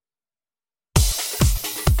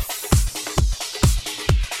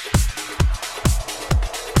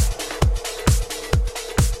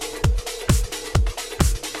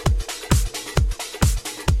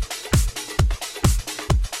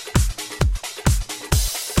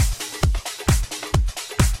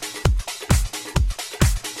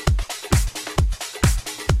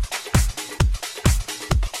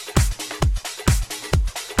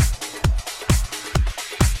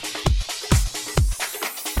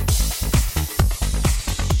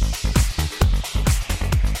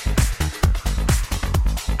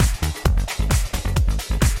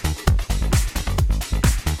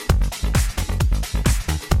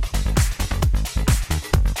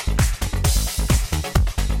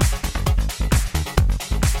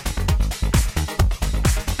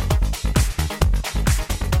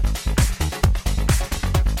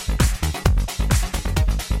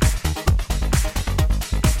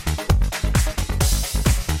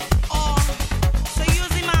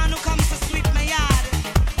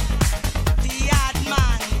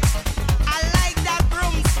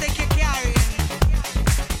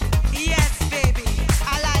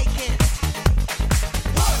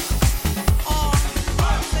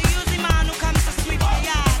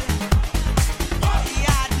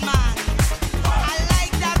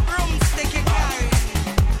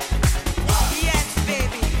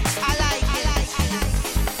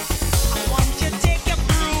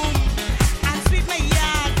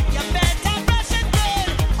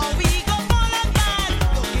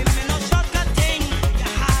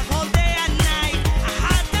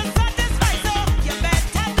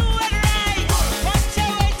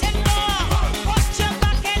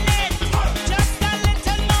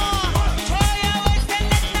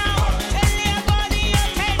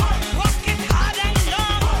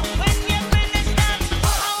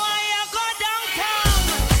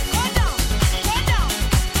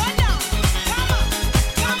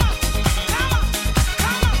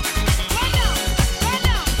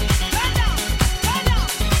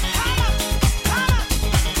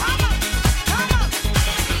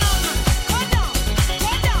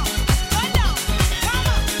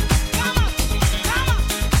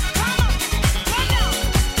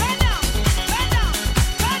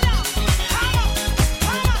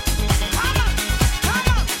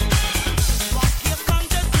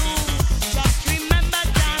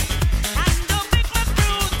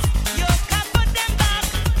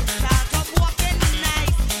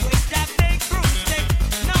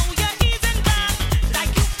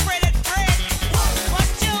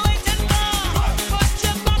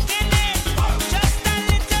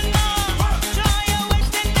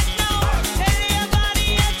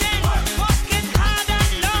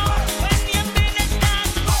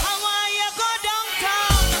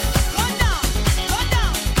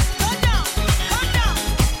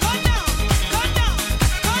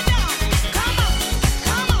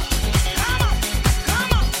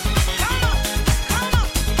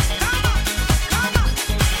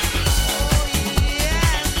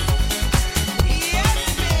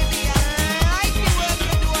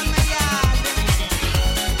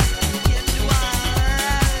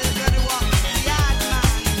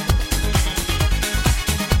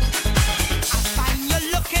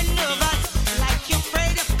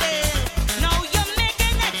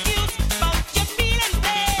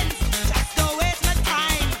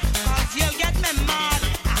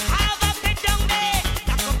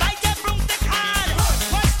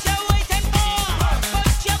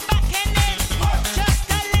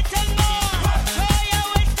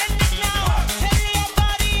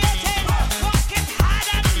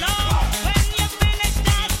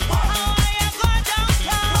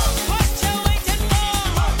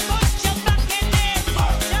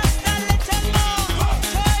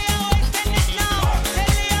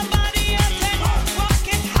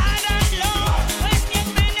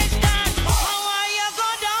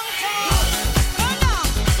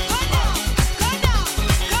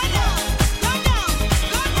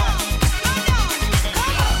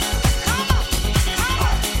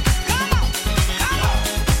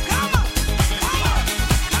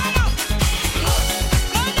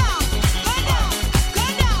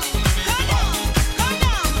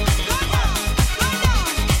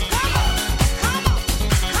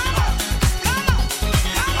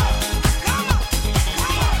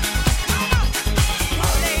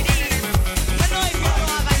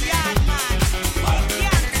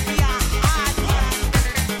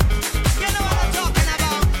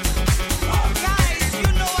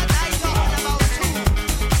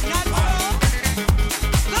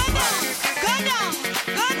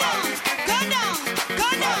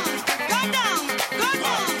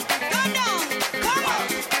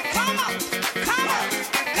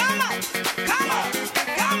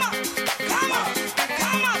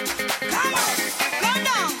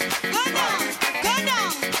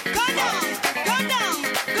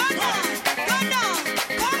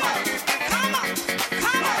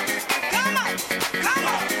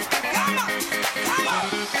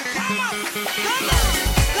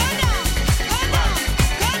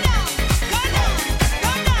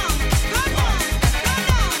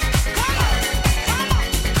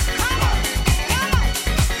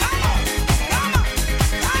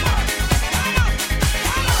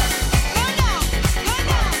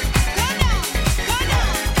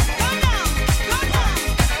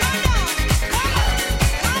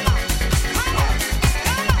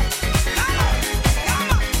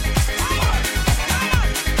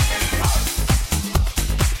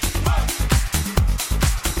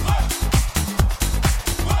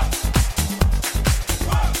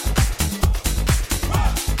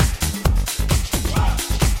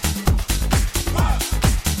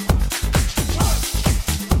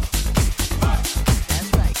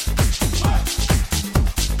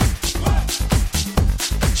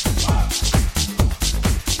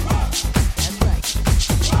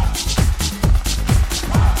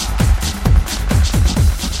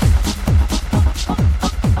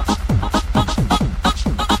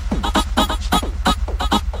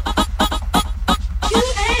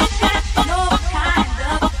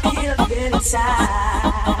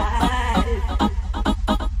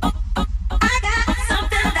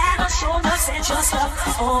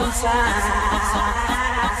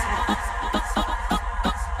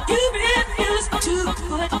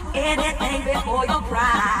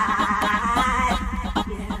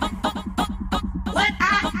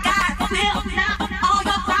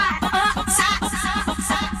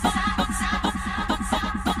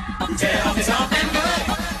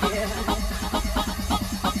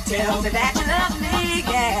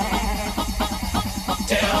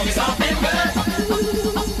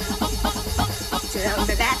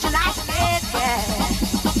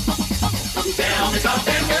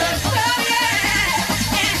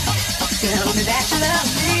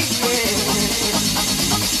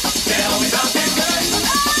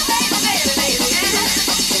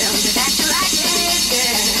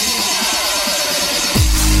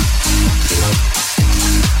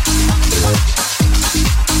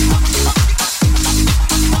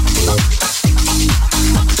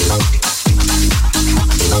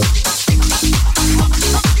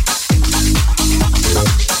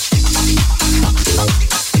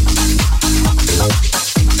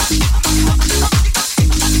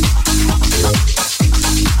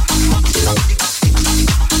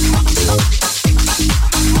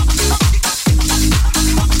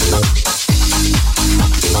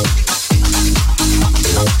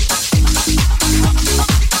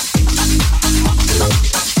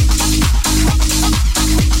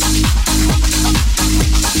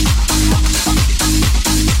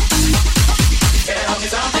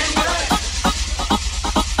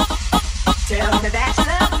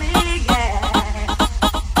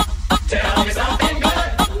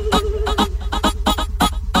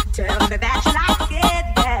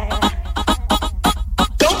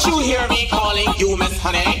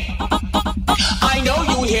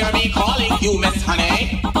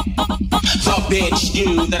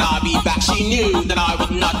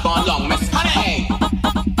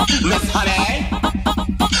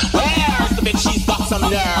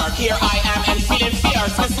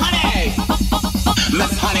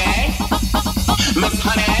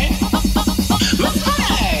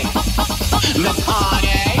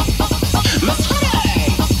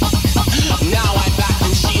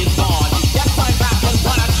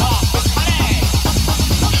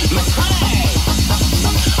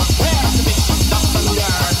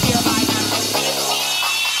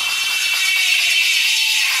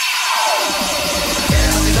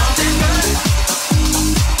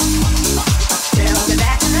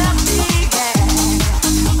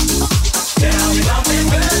Tell me something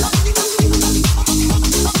good.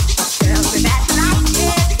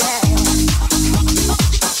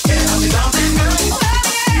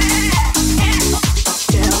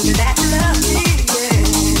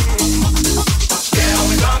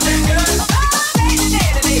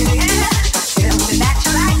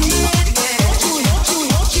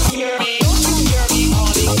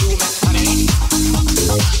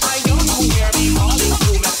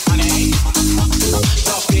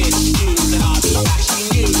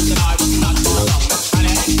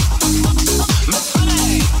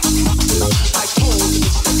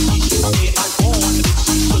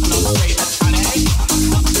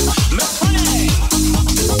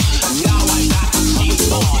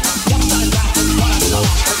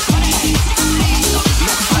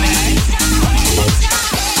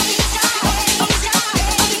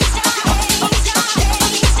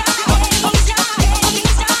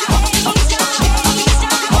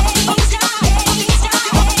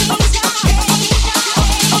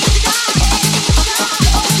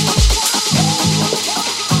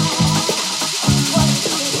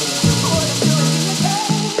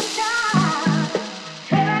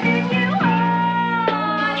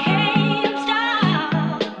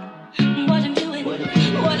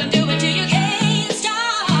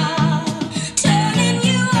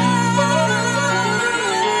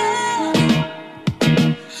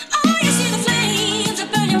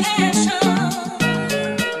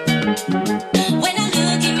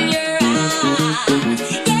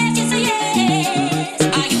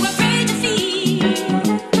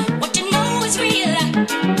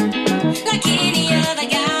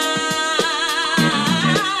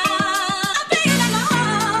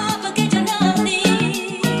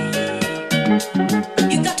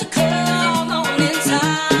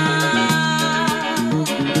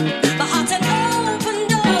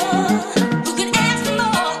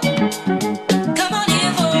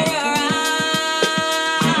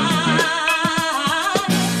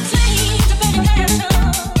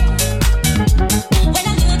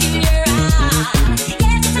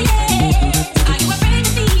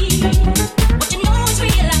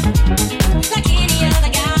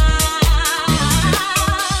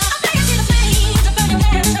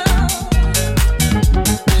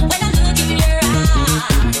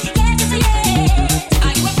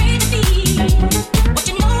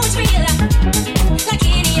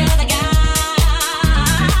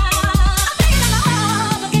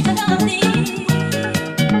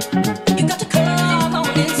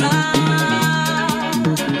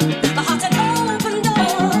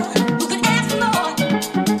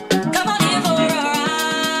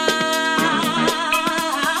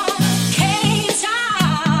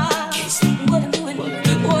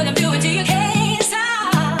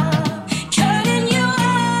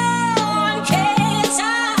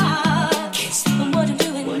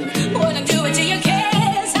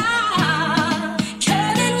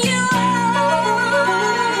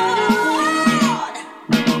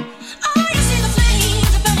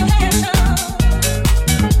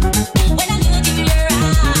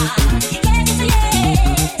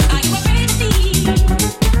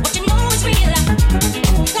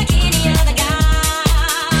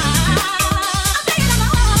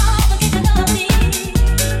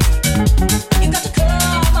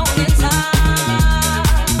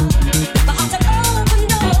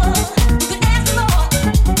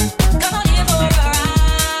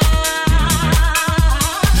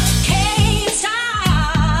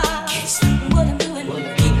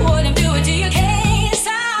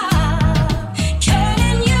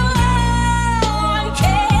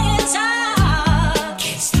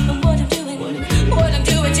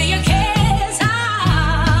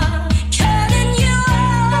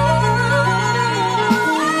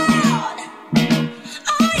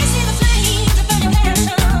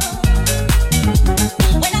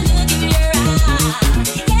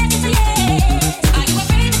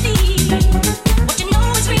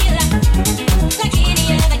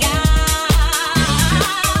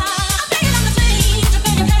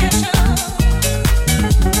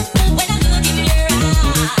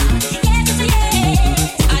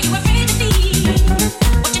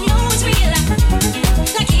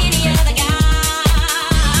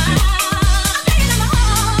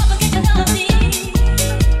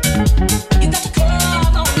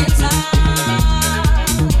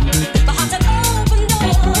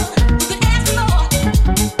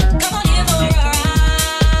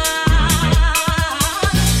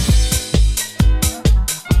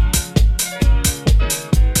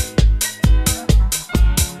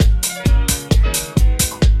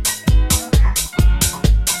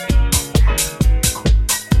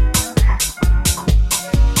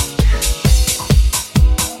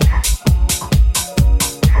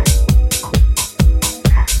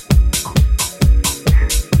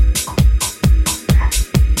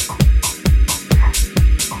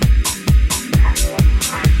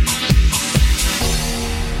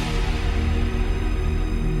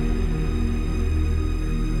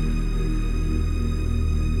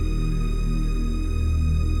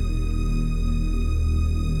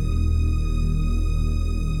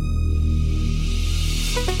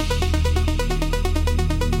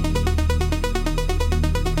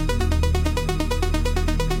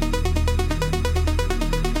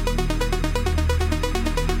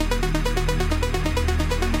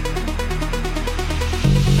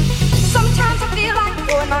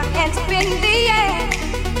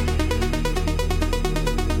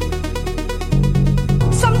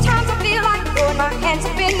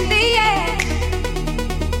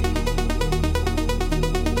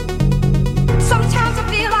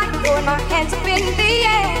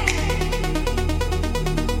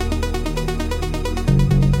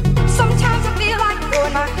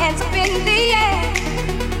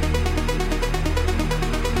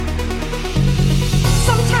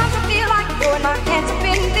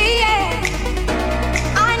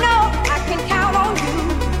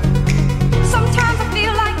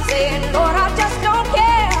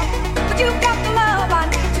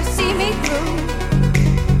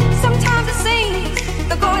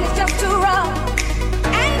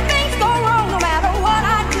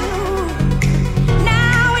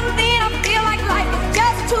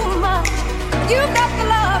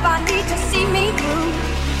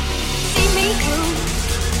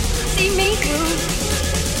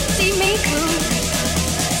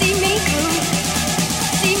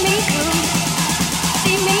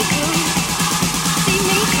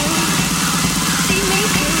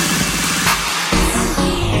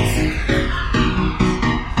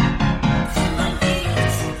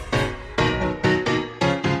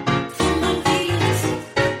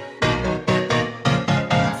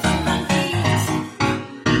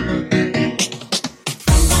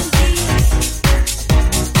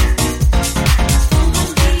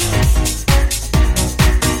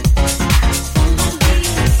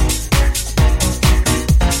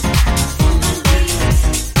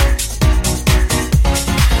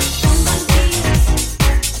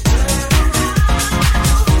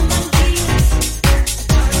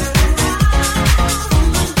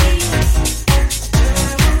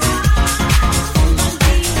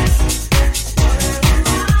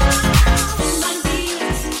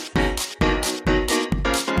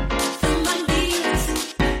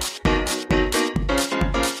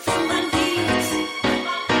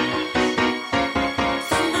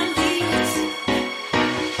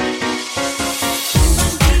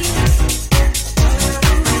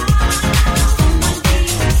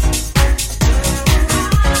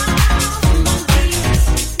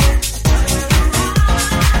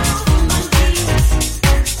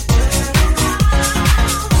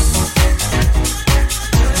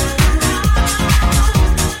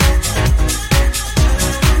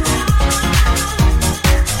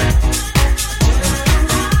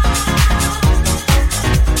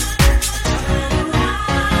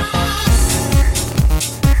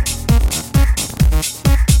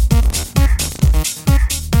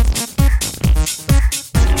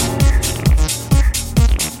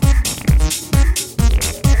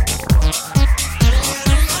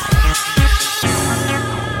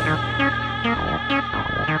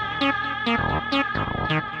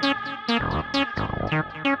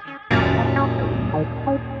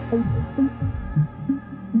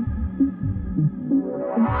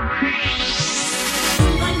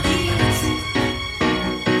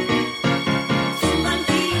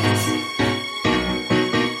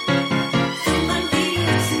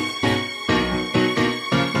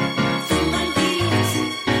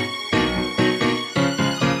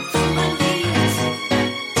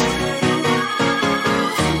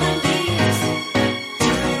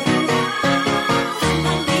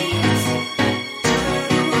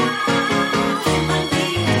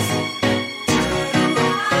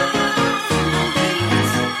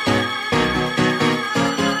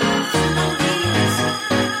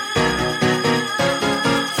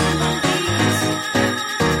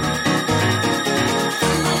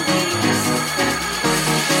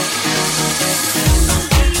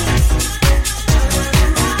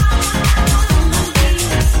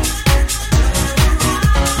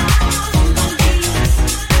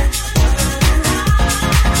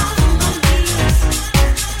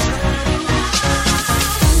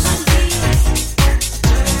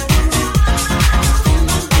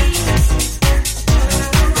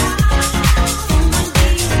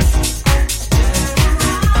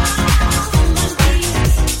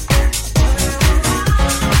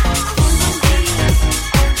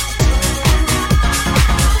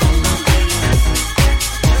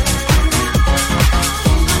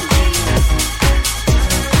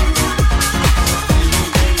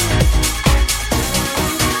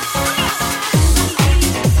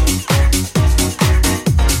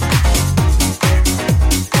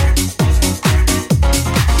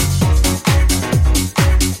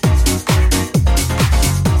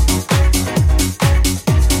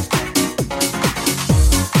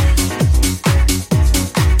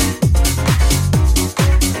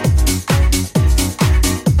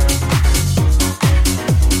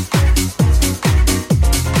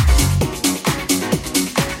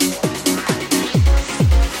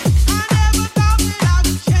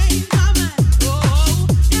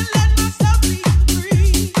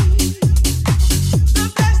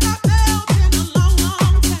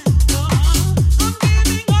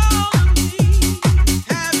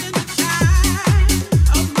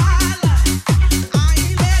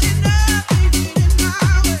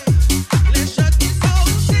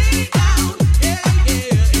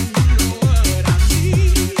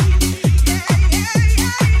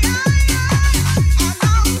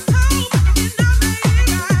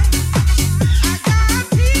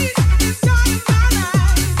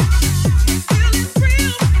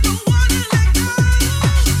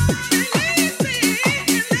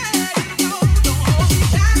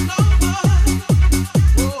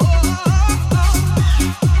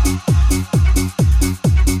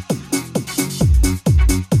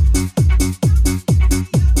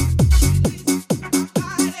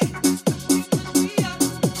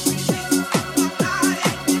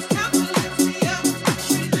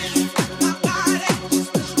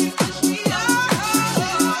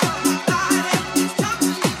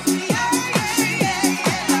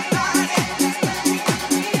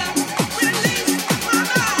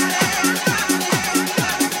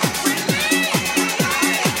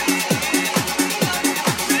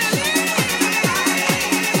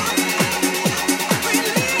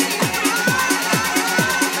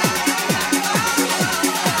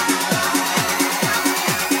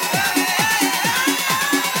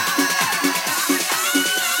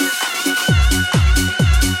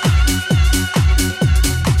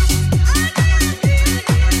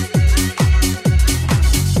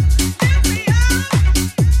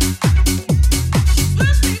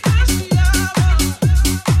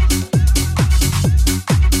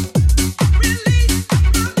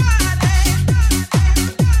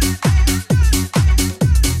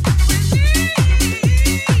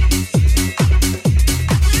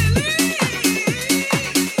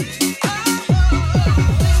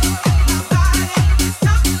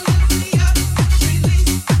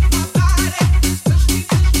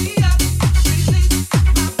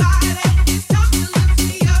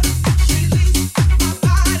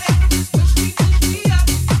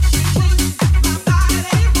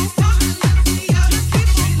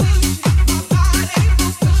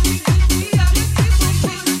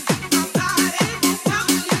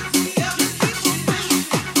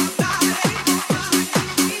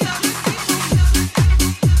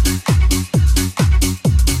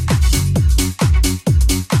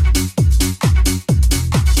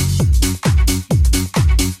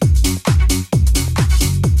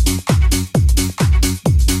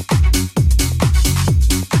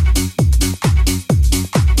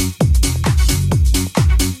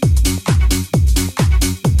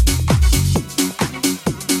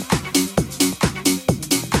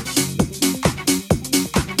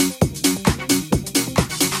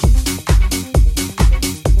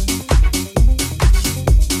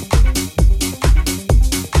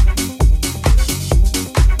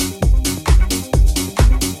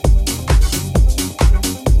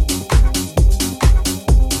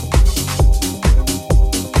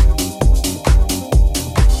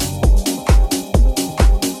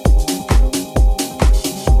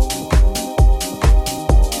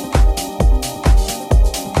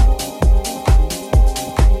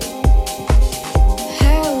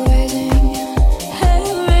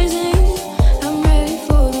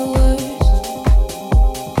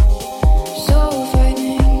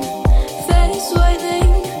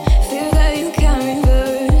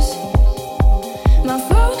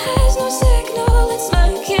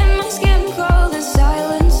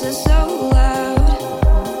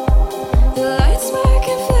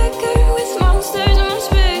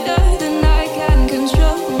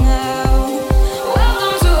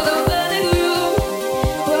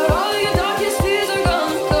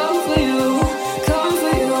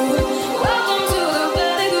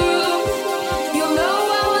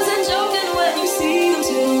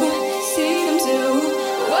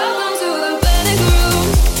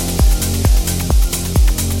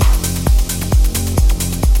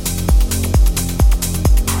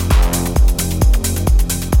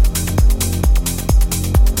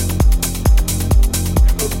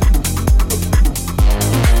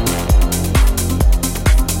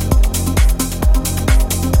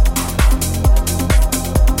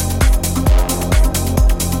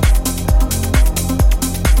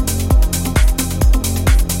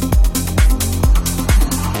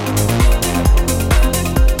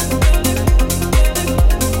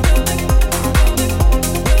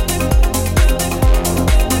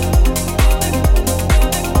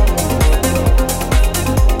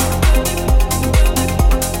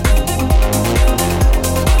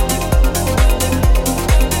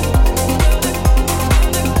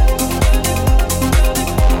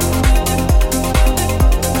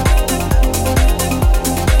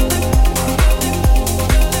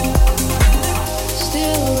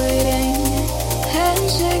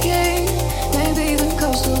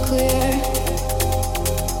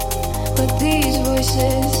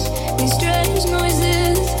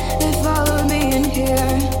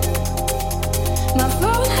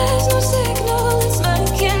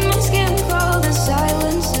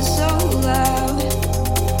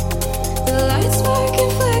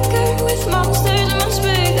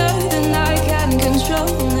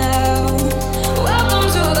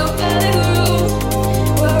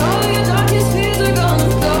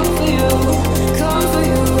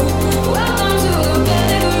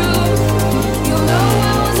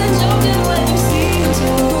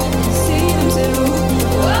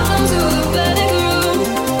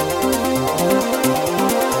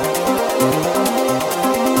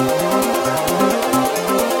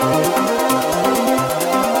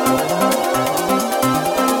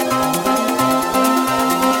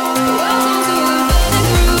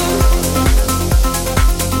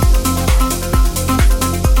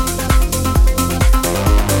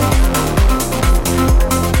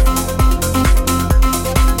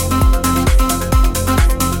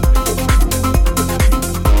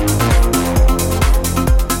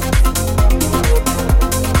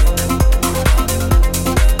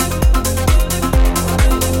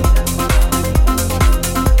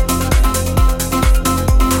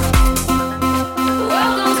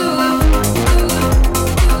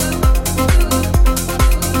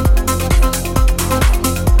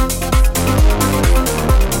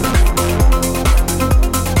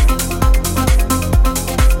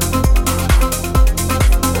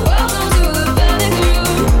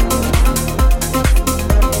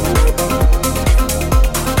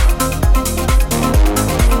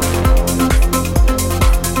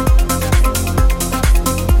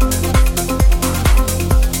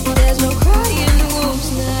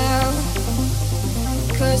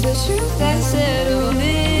 truth that settled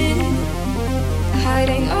in,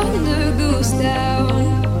 hiding under goose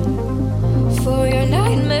down. For your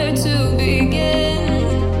nightmare to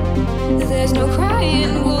begin, there's no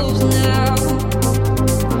crying wolves now.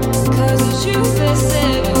 'Cause the truth that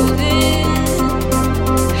settled in,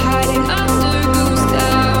 hiding under goose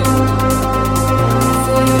down.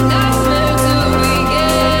 For your nightmare to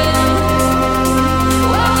begin,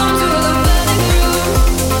 welcome to the panic room.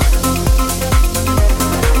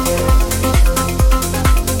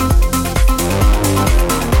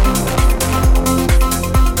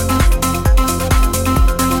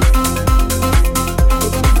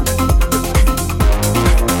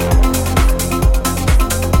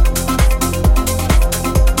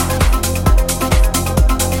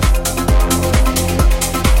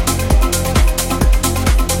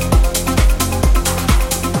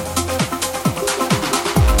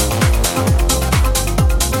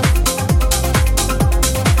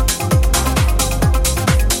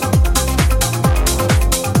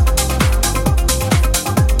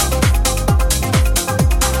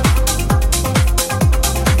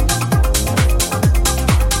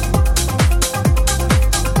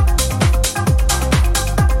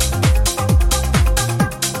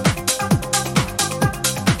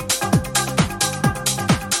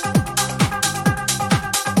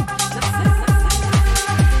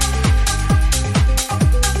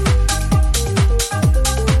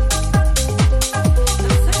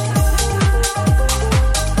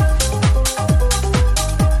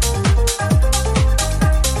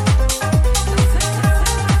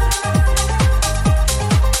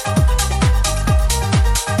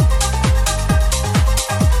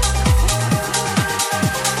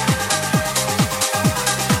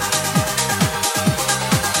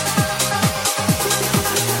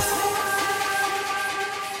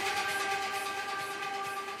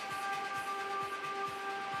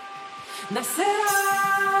 Nacerá,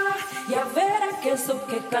 ya verá que eso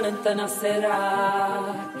que calienta nacerá,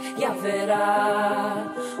 ya verá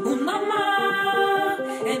una más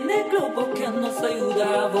en el globo que nos ayuda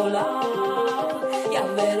a volar, ya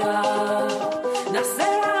verá,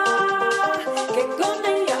 nacerá, que con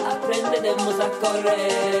ella aprenderemos a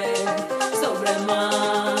correr sobre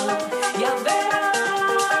mar, ya verá,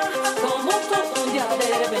 como todo un día de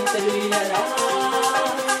repente brillará,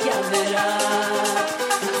 ya verá.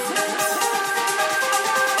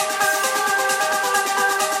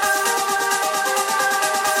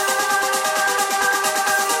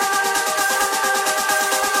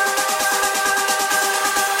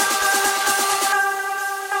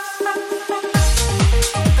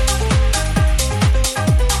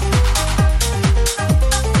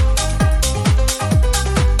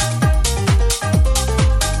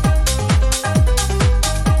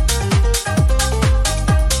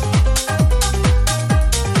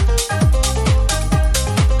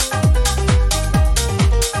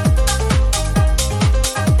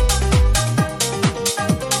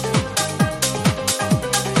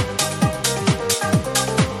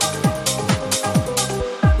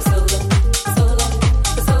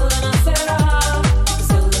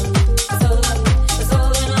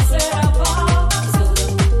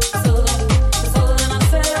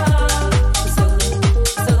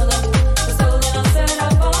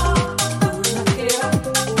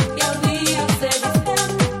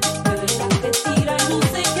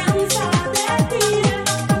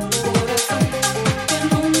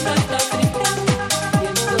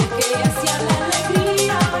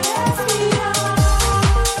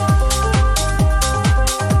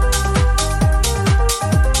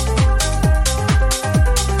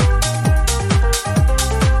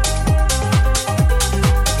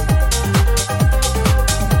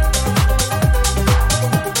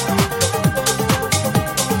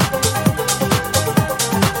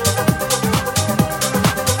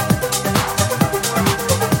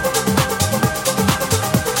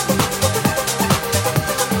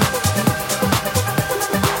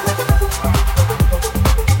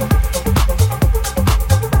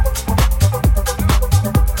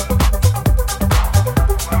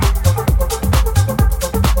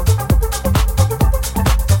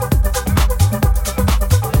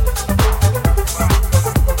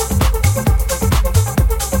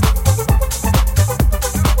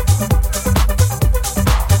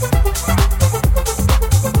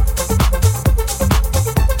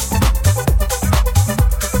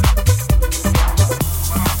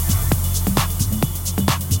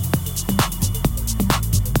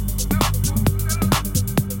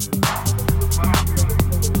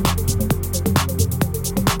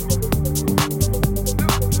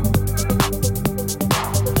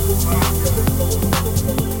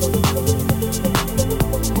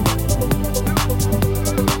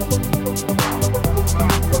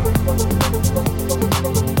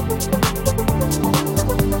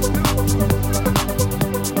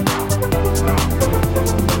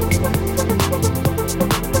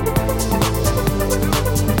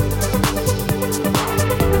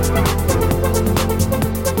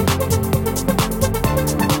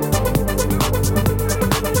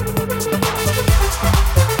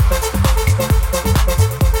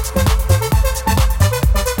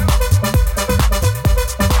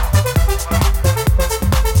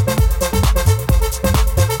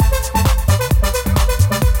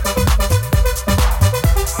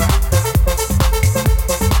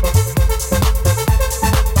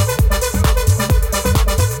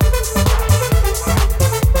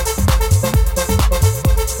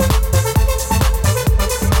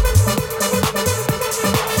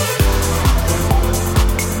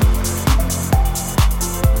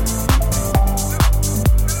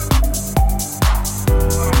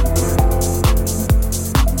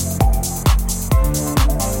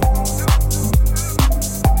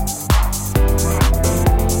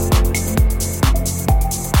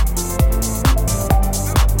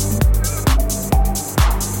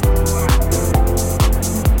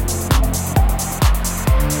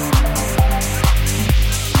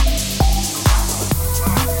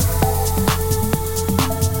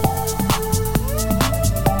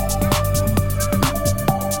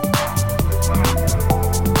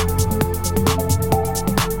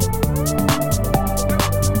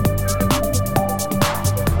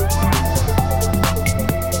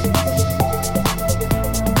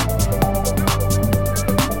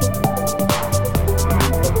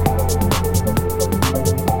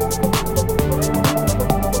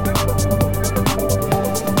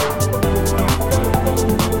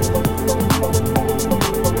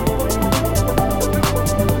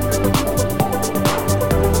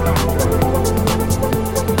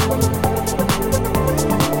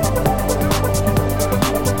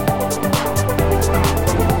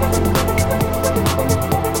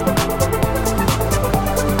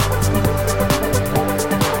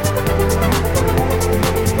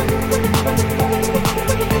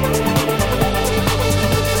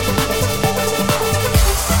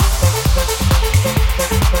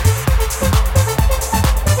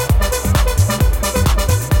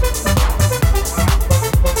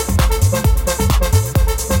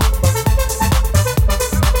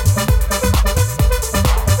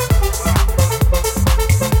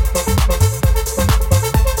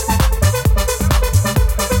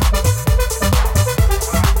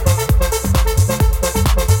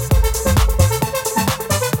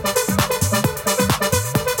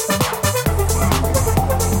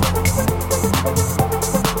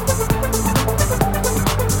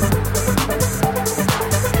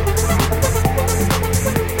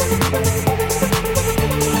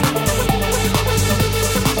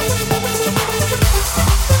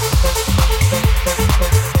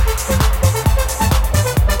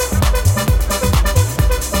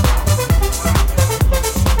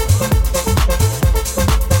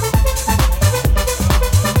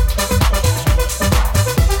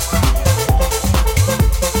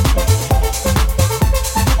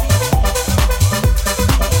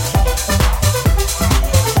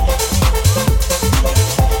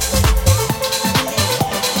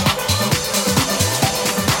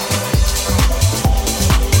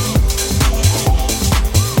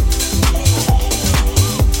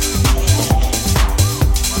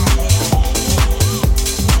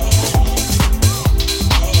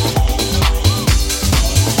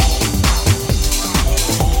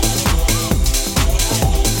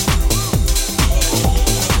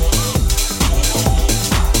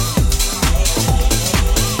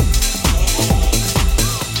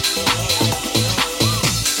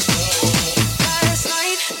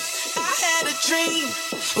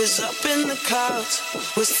 clouds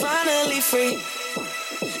was finally free.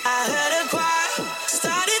 I heard a choir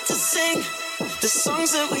started to sing the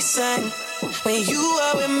songs that we sang when you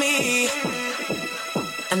were with me.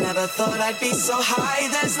 I never thought I'd be so high.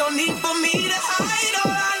 There's no need for me to hide.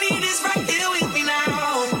 All I need is right here with me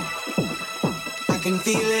now. I can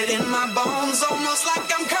feel it in my bones, almost like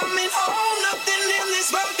I'm coming home. Nothing in this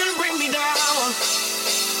world can bring me down.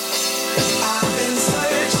 I've been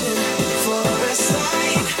searching for a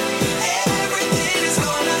sign. Everything is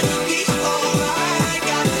gonna be alright.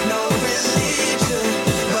 Got no religion,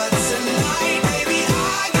 but tonight, baby,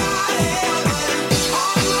 I got heaven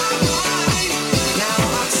on my mind. Now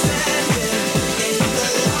I'm standing in the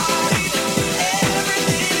light.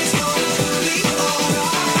 Everything is gonna be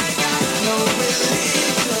alright. Got no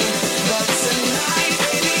religion, but tonight,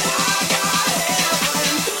 baby, I got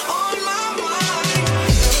heaven on my mind.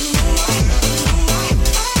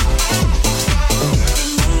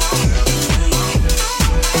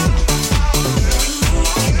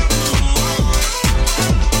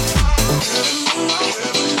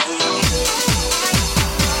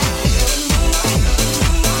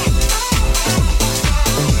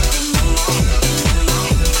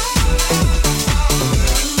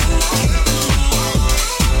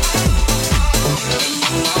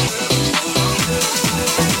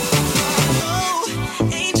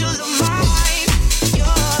 Angel of mine, you're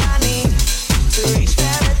all I need to reach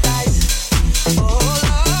paradise. All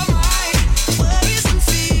of my worries and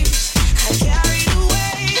fears I carried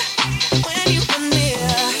away when you were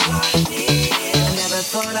near. I never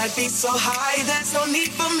thought I'd be so high. There's no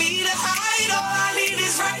need for me to hide. All I need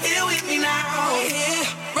is right here with me now.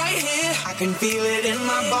 Right here. I can feel it in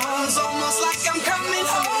my bones, almost like I'm coming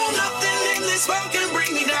home. Nothing in this world can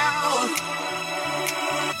bring me down.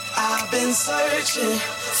 I've been searching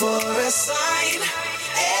for a sign.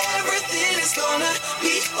 Everything is gonna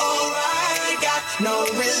be alright. Got no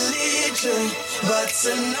religion, but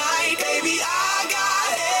tonight, baby, I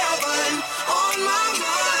got heaven on my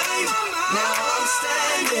mind. Now I'm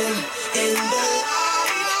standing in the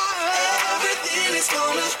light. Everything is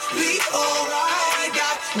gonna be alright.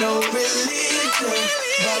 Got no religion,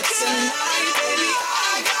 but tonight, baby,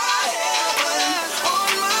 I got heaven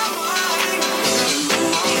on my mind.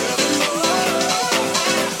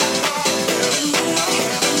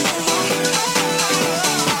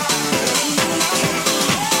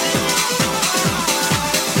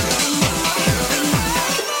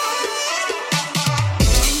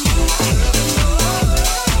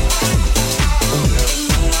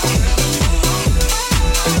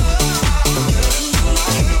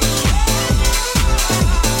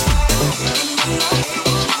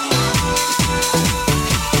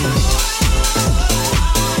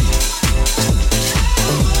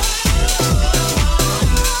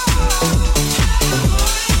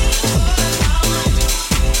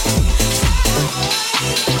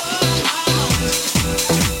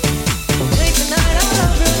 Take the night out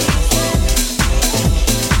of your evening,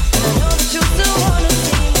 and I know that you still wanna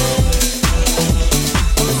see me.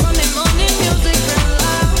 On the Sunday morning, music real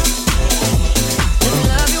loud. Let me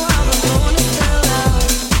love you how the moon is still out.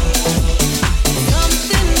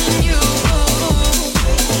 Something in you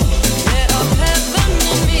lit up heaven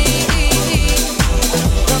in me.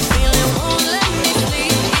 The feeling won't let me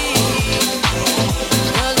sleep,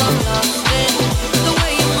 'cause I'm lost in the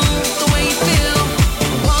way you move, the way you feel.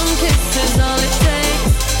 One kiss is all it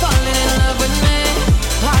takes. Falling in love with me.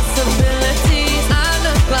 Possibilities. I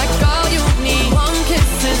look like all you need. One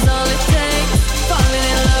kiss is all it takes. Falling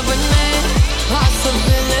in love with me.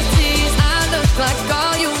 Possibilities. I look like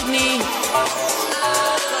all you need.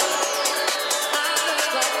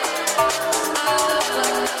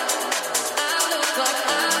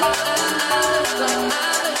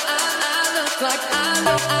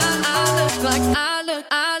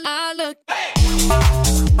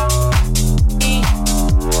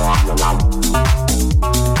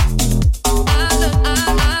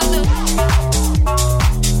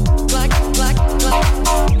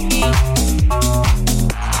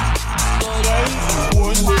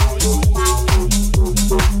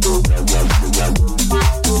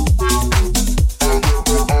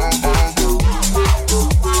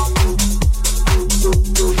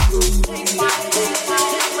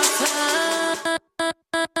 Take my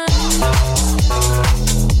time.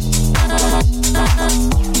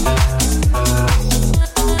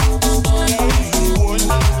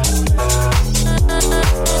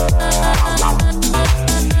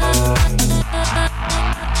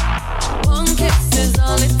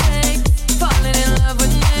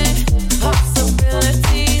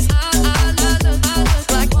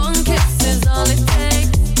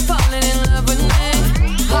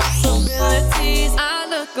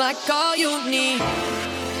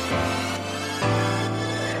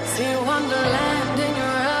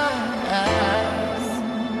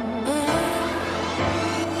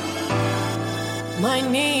 I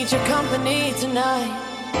need your company tonight.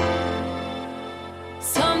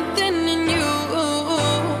 Something in you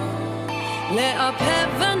lit up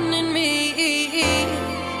heaven in me.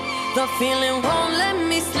 The feeling won't let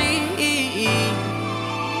me sleep,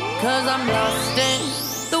 'cause I'm lost in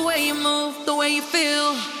the way you move, the way you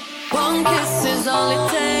feel. One kiss is all it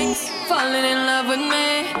takes, falling in love with me.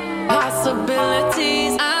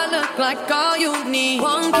 Possibilities, I look like all you need.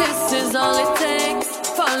 One kiss is all it takes,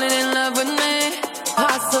 falling in love with me.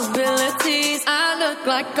 Possibilities, I look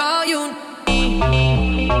like all you need.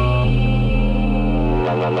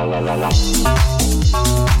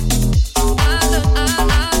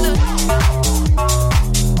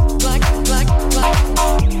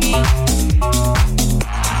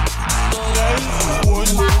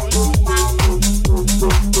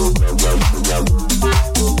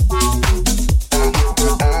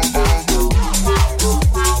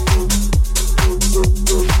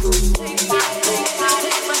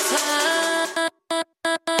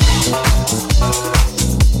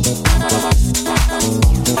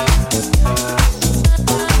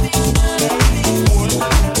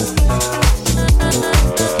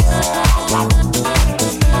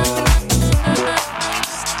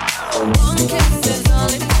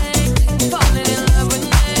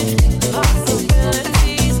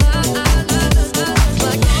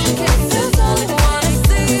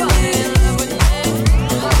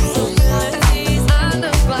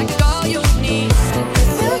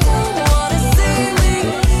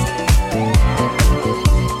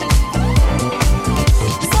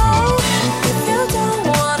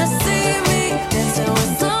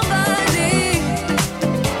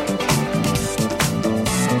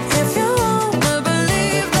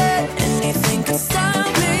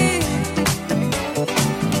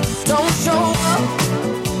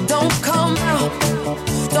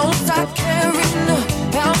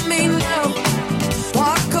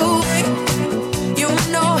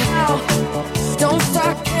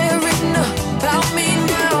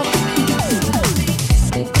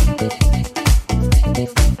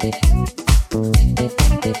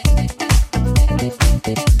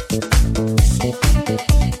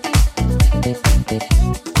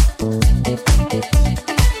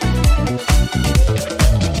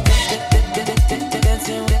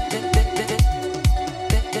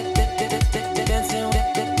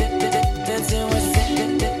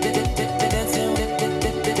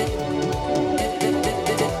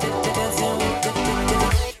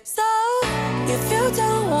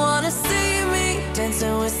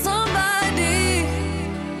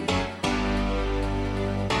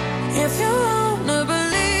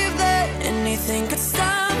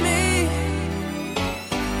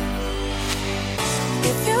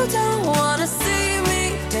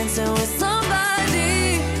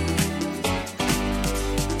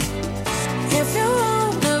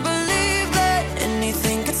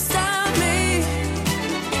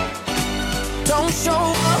 Don't show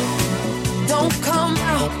up, don't come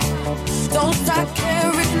out, don't stop